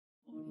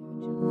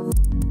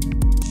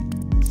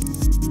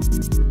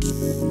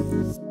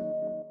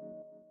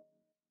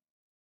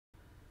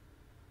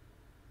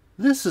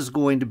This is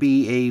going to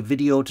be a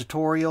video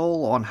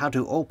tutorial on how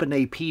to open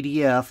a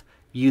PDF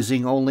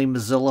using only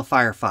Mozilla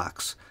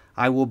Firefox.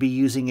 I will be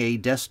using a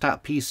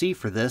desktop PC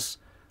for this.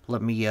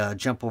 Let me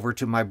jump over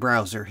to my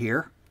browser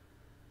here.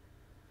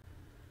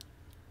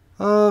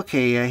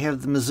 Okay, I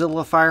have the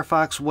Mozilla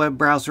Firefox web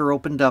browser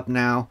opened up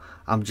now.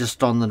 I'm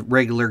just on the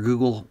regular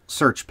Google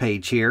search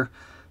page here.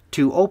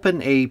 To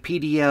open a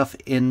PDF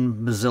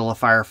in Mozilla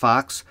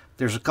Firefox,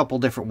 there's a couple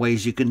different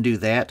ways you can do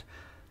that.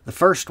 The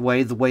first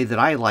way, the way that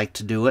I like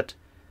to do it,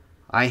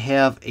 I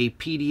have a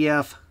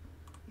PDF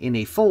in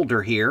a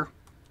folder here.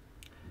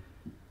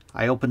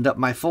 I opened up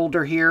my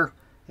folder here,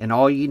 and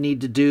all you need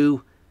to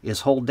do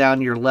is hold down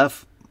your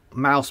left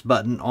mouse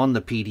button on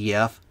the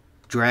PDF,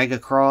 drag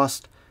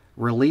across,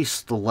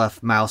 release the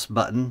left mouse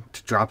button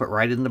to drop it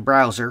right in the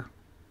browser,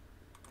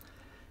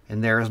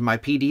 and there is my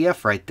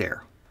PDF right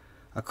there.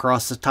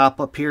 Across the top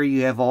up here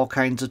you have all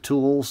kinds of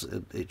tools.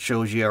 It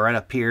shows you right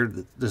up here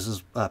that this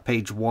is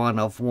page 1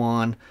 of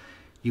 1.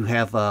 You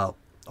have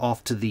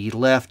off to the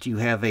left you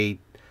have a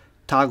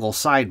toggle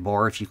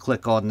sidebar. If you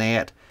click on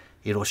that,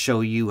 it'll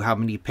show you how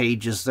many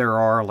pages there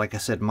are. Like I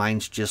said,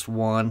 mine's just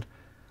 1.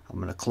 I'm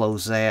going to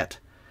close that.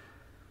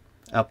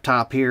 Up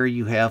top here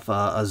you have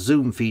a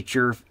zoom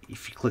feature.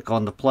 If you click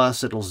on the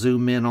plus, it'll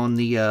zoom in on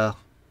the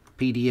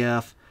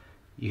PDF.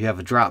 You have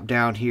a drop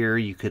down here.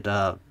 You could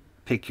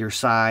pick your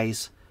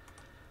size.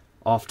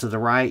 Off to the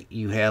right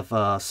you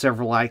have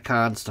several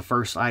icons. The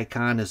first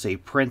icon is a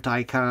print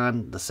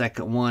icon. The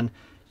second one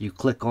you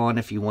click on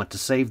if you want to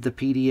save the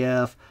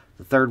PDF.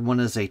 The third one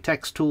is a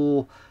text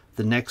tool.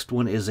 The next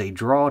one is a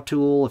draw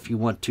tool. If you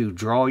want to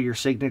draw your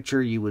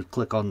signature, you would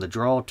click on the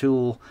draw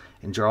tool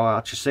and draw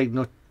out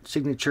your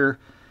signature.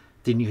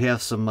 Then you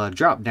have some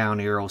drop down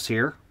arrows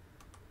here.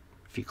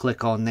 If you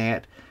click on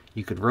that,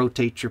 you could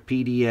rotate your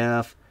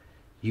PDF.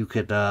 You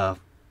could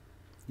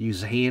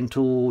use a hand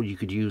tool. You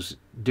could use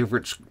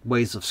different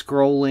ways of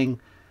scrolling.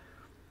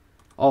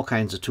 All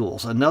kinds of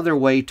tools. Another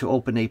way to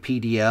open a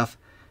PDF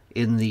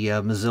in the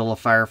Mozilla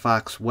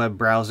Firefox web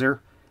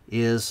browser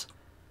is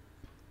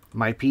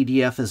my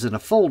PDF is in a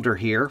folder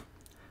here.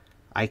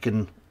 I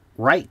can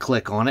right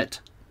click on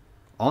it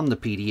on the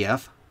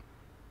PDF,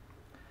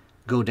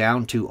 go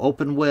down to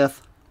open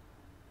with,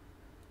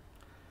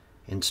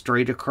 and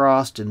straight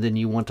across, and then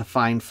you want to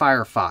find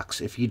Firefox.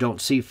 If you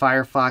don't see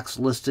Firefox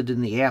listed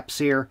in the apps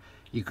here,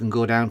 you can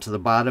go down to the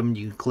bottom,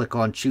 you can click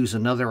on choose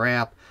another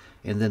app,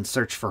 and then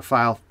search for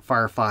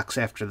Firefox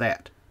after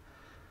that.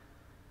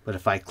 But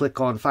if I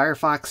click on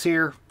Firefox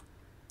here,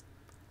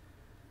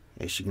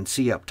 as you can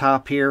see up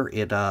top here,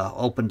 it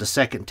opened a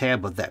second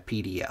tab of that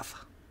PDF.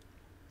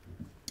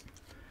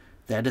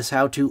 That is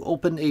how to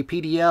open a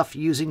PDF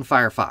using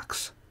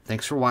Firefox.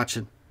 Thanks for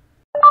watching.